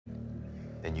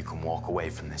then you can walk away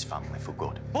from this family for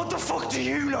good. What the fuck do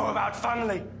you know about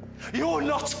family? You're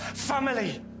not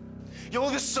family. You're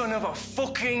the son of a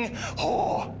fucking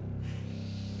whore.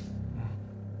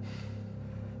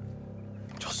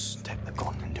 Just take the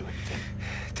gun and do it, Finn.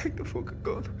 Take the fucking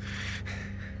gun.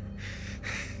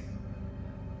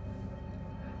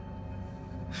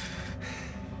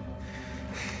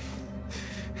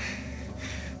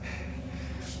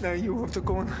 Now you have the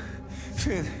gun.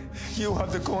 Finn, you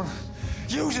have the gun.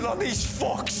 Use it on these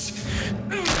fucks!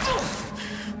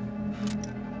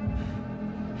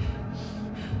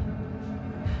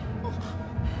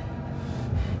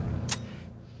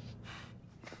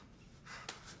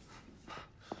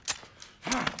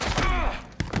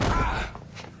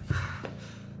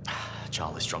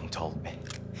 Charlie Strong told me,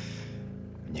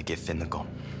 when you give Finn the gun,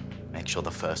 make sure the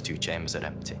first 2 chambers are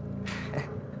empty.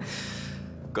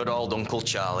 Good old Uncle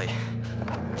Charlie.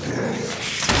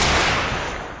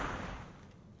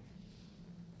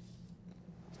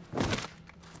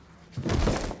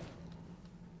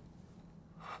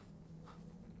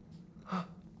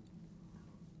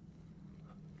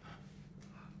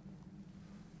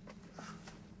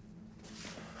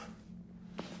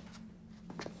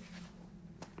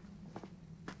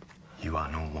 You are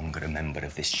no longer a member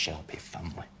of this Shelby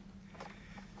family.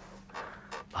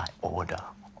 By order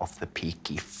of the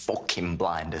Peaky fucking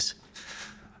blinders.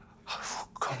 I will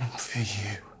come for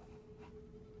you.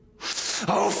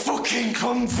 I'll fucking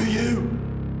come for you!